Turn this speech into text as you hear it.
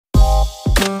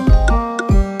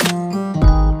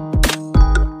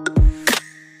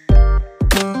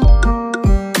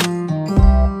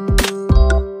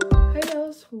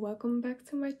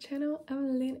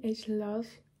H Love,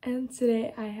 and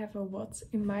today I have a what's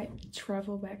in my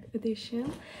travel bag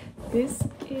edition. This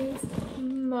is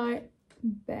my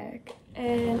bag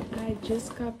and I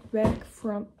just got back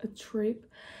from a trip.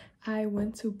 I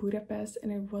went to Budapest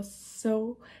and it was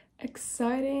so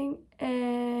exciting,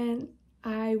 and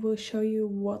I will show you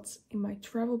what's in my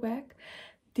travel bag.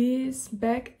 This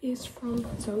bag is from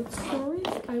Tote Stories.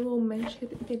 I will mention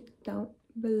it down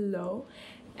below,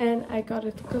 and I got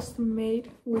it custom made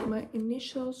with my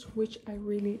initials, which I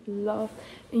really love.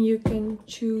 And you can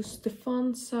choose the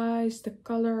font size, the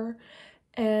color,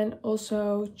 and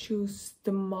also choose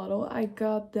the model. I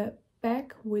got the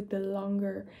bag with the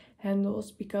longer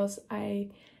handles because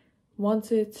I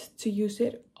wanted to use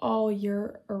it all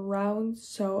year around,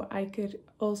 so I could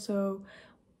also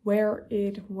wear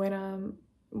it when I'm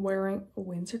wearing a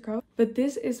winter coat. But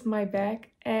this is my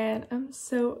bag and I'm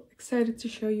so excited to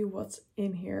show you what's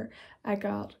in here. I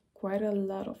got quite a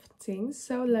lot of things,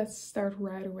 so let's start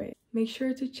right away. Make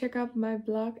sure to check out my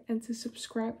blog and to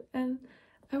subscribe, and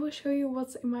I will show you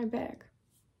what's in my bag.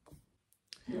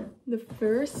 The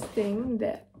first thing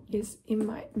that is in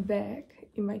my bag,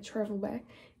 in my travel bag,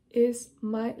 is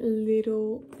my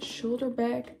little shoulder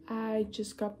bag. I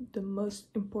just got the most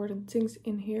important things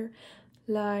in here,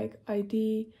 like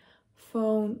ID,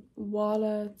 phone,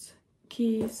 wallet,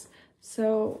 keys.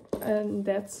 So, and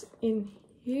that's in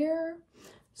here.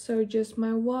 So just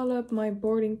my wallet, my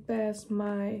boarding pass,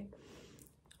 my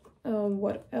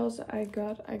what else I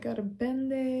got? I got a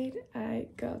band-aid, I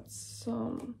got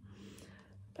some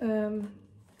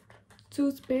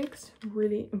toothpicks,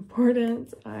 really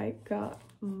important. I got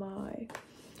my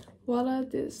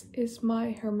wallet. This is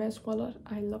my Hermes wallet.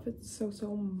 I love it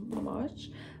so much.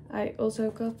 I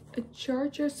also got a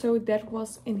charger, so that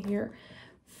was in here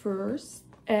first.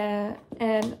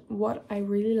 And what I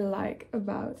really like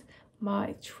about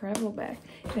my travel bag,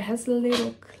 it has a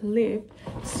little clip,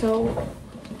 so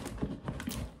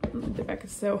the bag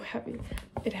is so heavy.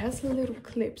 It has a little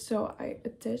clip, so I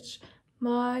attach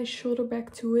my shoulder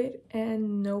bag to it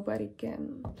and nobody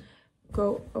can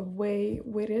go away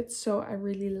with it, so I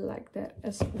really like that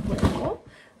as well.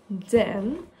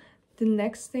 Then the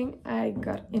next thing I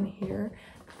got in here,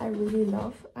 I really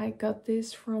love. I got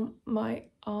this from my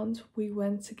aunt. We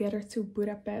went together to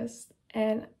Budapest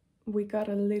and we got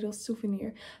a little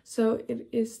souvenir. So it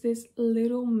is this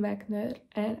little magnet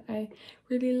and I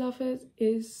really love it.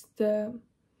 It's the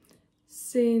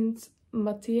Saint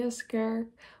Matthias Kerk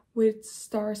with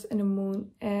stars and a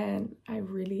moon, and I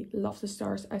really love the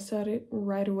stars. I saw it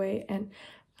right away and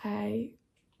I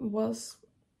was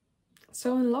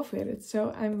so in love with it,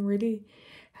 so I'm really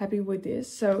happy with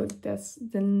this. So that's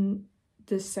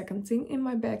the second thing in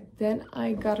my bag. Then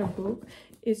I got a book.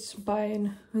 It's by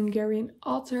an Hungarian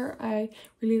author. I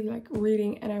really like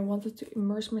reading and I wanted to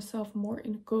immerse myself more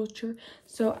in culture,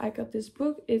 so I got this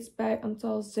book. It's by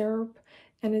Antal, Szerb,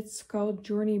 and it's called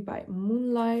Journey by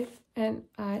Moonlight, and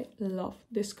I love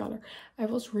this color. I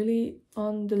was really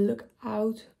on the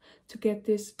lookout to get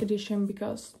this edition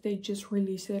because they just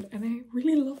released it, and I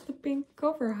really love the pink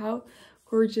cover. How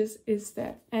gorgeous is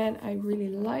that? And I really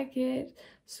like it.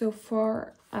 So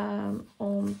far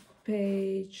on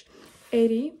page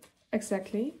 80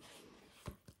 exactly,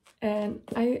 and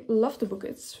I love the book.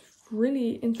 It's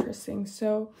really interesting,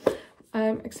 so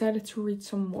I'm excited to read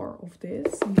some more of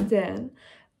this. Then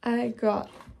I got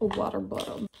a water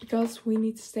bottle because we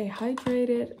need to stay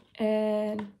hydrated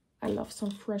and I love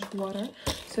some fresh water,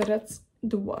 so that's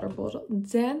the water bottle.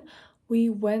 Then we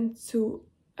went to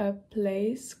a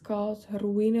place called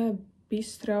Ruine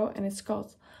Bistro and it's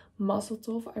called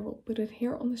Mazeltov. I will put it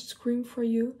here on the screen for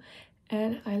you,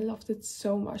 and I loved it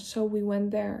so much. So we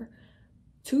went there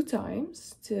 2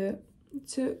 times to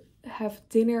have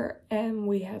dinner, and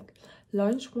we had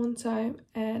lunch one time,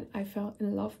 and I fell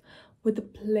in love with the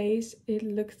place. It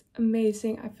looked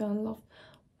amazing. I fell in love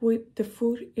with the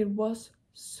food. It was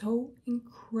so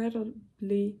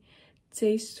incredibly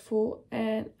tasteful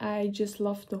and I just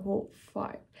loved the whole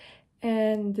vibe.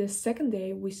 And the second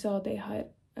day we saw they had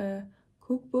a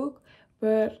cookbook,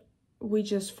 but we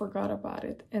just forgot about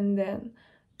it. And then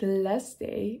the last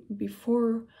day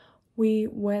before we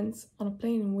went on a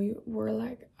plane, we were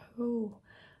like, oh,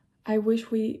 I wish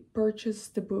we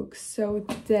purchased the book. So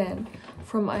then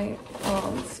from my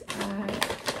aunt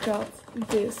I got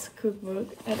this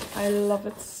cookbook and I love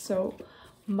it so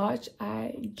much.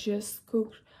 I just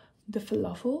cooked the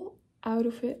falafel out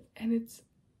of it and it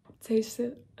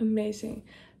tasted amazing.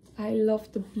 I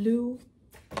love the blue.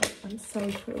 I'm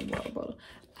sorry for the water bottle.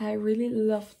 I really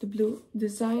love the blue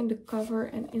design, the cover,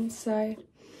 and inside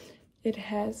it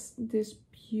has this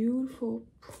beautiful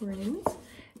print,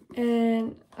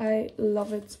 and I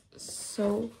love it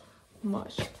so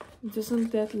much.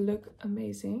 Doesn't that look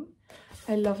amazing?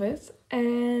 I love it.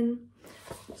 And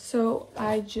so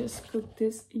I just cooked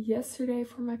this yesterday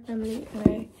for my family, and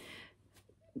I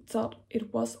thought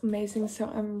it was amazing. So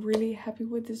I'm really happy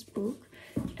with this book,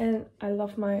 and I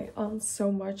love my aunt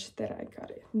so much that I got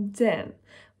it. Then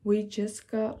we just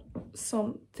got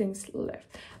some things left.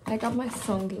 I got my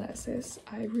sunglasses.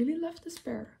 I really love this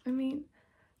pair. I mean,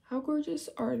 how gorgeous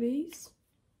are these?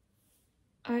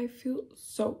 I feel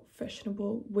so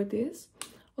fashionable with this.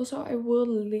 Also, I will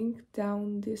link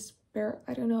down this pair.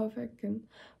 I don't know if I can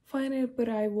find it, but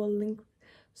I will link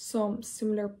some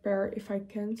similar pair if I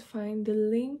can't find the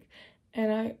link.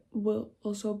 And I will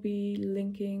also be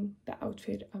linking the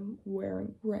outfit I'm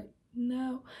wearing right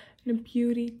now. And the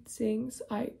beauty things,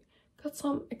 I got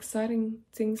some exciting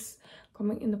things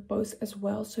coming in the post as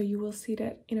well, so you will see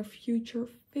that in a future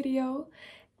video.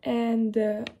 And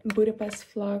the Budapest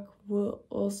vlog will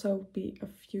also be a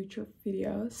future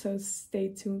video, so stay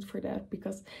tuned for that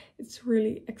because it's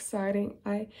really exciting.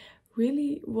 I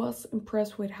really was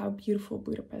impressed with how beautiful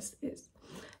Budapest is.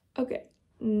 Okay,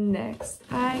 next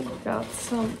I got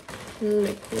some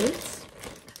liquids.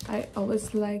 I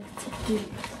always like to keep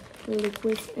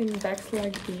liquids in bags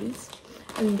like these,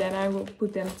 and then I will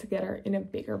put them together in a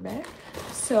bigger bag.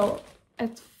 So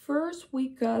at first we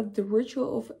got the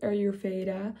Ritual of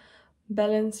Ayurveda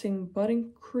Balancing Body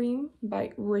Cream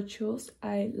by Rituals.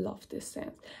 I love this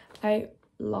scent. I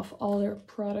love all their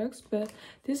products, but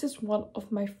this is one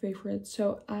of my favorites,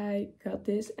 so I got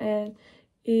this, and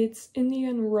it's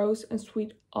Indian rose and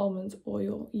sweet almond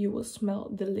oil. You will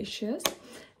smell delicious,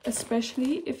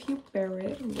 especially if you pair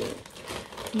it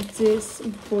with this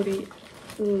body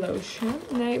lotion.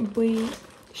 Nee,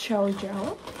 shower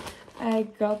gel. I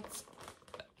got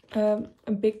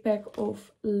a big bag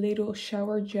of little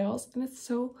shower gels, and it's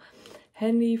so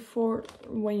handy for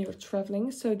when you're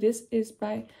traveling. So this is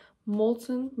by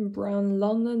Molton Brown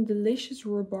London Delicious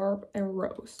Rhubarb and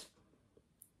Rose,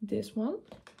 this one.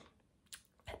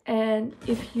 And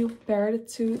if you pair the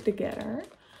two together,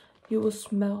 you will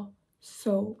smell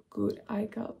so good. I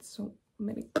got so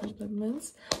many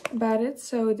compliments about it,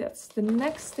 so that's the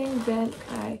next thing. Then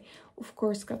I of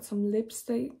course got some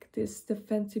lipstick. This is the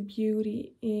Fenty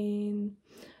Beauty in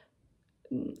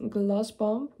Gloss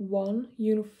Bomb 1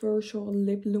 Universal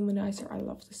Lip Luminizer. I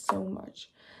love this so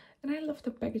much, and I love the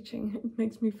packaging. It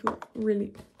makes me feel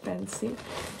really fancy.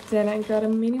 Then I got a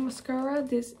mini mascara.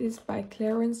 This is by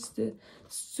Clarins, the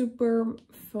Super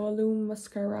Volume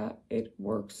Mascara. It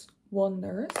works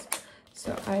wonders,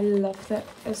 so I love that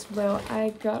as well. I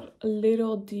got a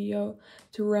little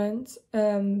deodorant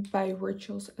by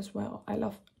Rituals as well. I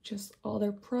love just all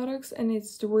their products, and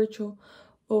it's the Ritual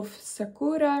of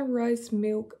Sakura, Rice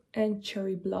Milk and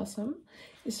Cherry Blossom.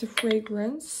 It's a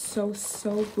fragrance, so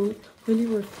good, really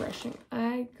refreshing.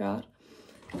 I got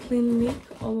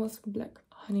Clinique Almost Black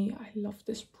Honey. I love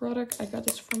this product. I got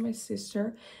this from my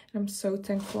sister, and I'm so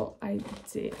thankful I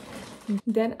did.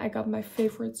 Then I got my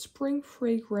favorite spring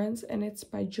fragrance, and it's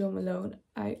by Jo Malone.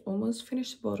 I almost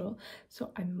finished the bottle,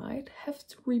 so I might have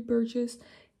to repurchase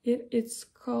it. It's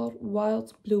called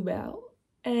Wild Bluebell,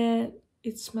 and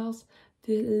it smells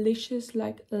delicious,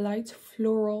 like light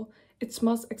floral. It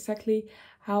smells exactly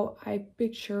how I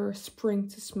picture spring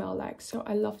to smell like, so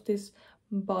I love this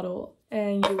bottle,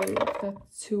 and you will love that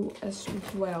too as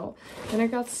well. And I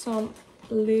got some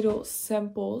little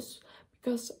samples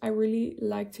because I really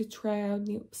like to try out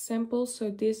new samples. So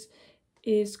this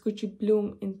is Gucci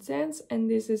Bloom Intense, and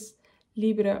this is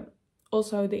Libre,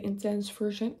 also the intense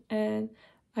version, and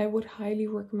I would highly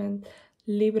recommend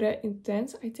Libre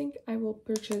Intense. I think I will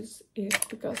purchase it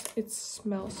because it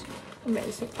smells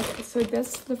amazing. Okay, so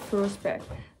that's the first bag.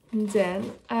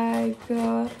 Then I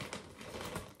got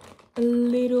a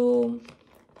little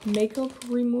makeup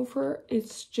remover.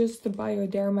 It's just the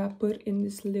Bioderma put in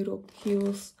this little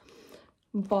Kiehl's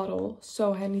bottle.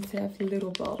 So handy to have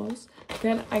little bottles.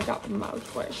 Then I got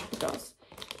mouthwash because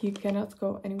you cannot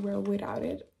go anywhere without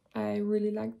it. I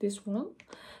really like this one,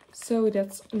 so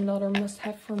that's another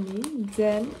must-have for me.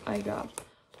 Then I got,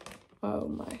 oh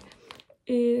my,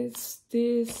 is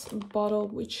this bottle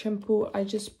with shampoo. I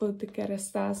just put the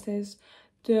Kerastasis,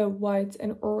 the white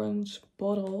and orange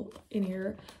bottle in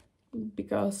here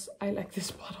because I like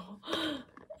this bottle,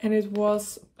 and it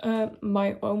was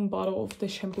my own bottle of the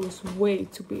shampoo. Is way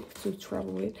too big to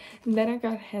travel with. And then I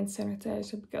got hand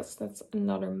sanitizer because that's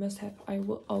another must-have. I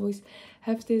will always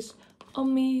have this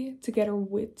on me together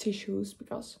with tissues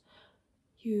because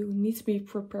you need to be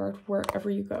prepared wherever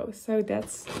you go. So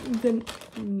that's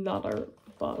another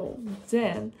bottle.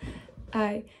 Then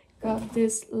I got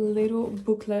this little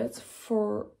booklet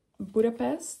for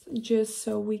Budapest just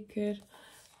so we could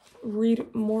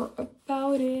read more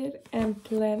about it and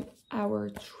plan our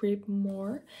trip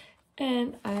more.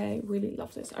 And I really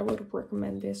love this. I would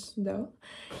recommend this though.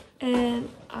 And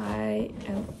I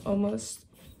am almost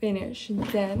finished.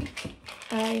 Then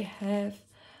I have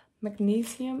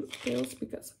magnesium pills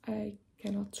because I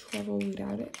cannot travel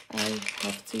without it. I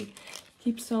have to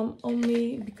keep some on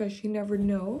me because you never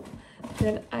know.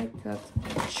 Then I got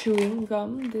chewing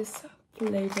gum. This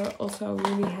flavor also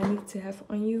really handy to have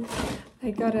on you.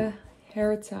 I got a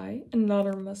hair tie,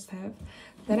 another must have.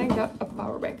 Then I got a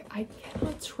power bank. I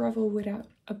cannot travel without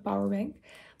a power bank,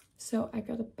 so I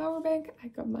got a power bank. I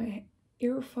got my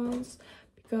earphones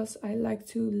because I like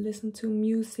to listen to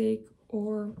music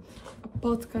or a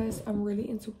podcast. I'm really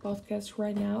into podcasts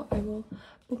right now. I will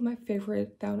put my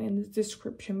favorite down in the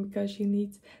description because you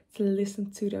need to listen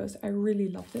to those. I really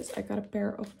love this. I got a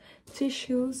pair of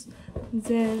tissues.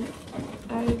 Then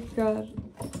I got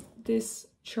this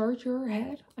charger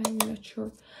head. I'm not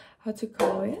sure how to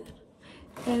call it.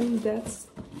 And that's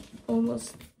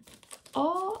almost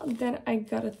all. Then I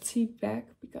got a tea bag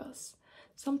because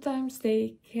sometimes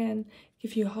they can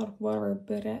give you hot water,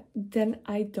 but then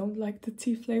I don't like the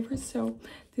tea flavor, so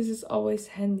this is always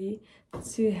handy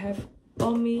to have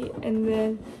on me. And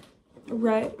then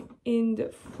right in the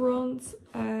front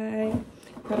I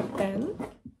got a pen,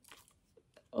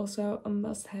 also a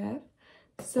must-have.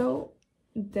 So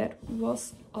that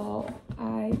was all.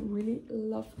 I really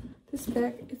love this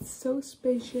bag. It's so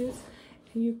spacious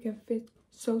and you can fit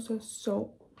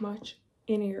so much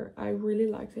in here. I really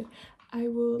liked it. I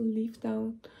will leave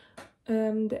down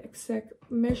the exact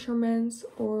measurements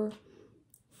or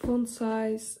font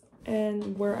size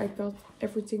and where I got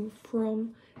everything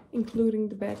from, including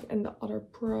the bag and the other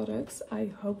products. I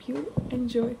hope you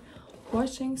enjoy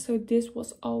watching. So this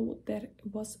was all that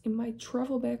was in my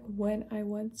travel bag when I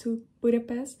went to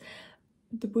Budapest.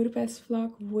 The Budapest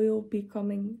vlog will be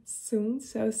coming soon,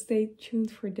 so stay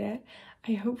tuned for that.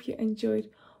 I hope you enjoyed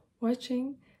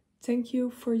watching. Thank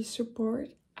you for your support.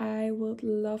 I would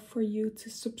love for you to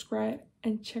subscribe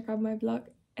and check out my blog,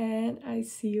 and I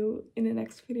see you in the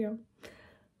next video.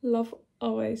 Love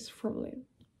always from Lyn.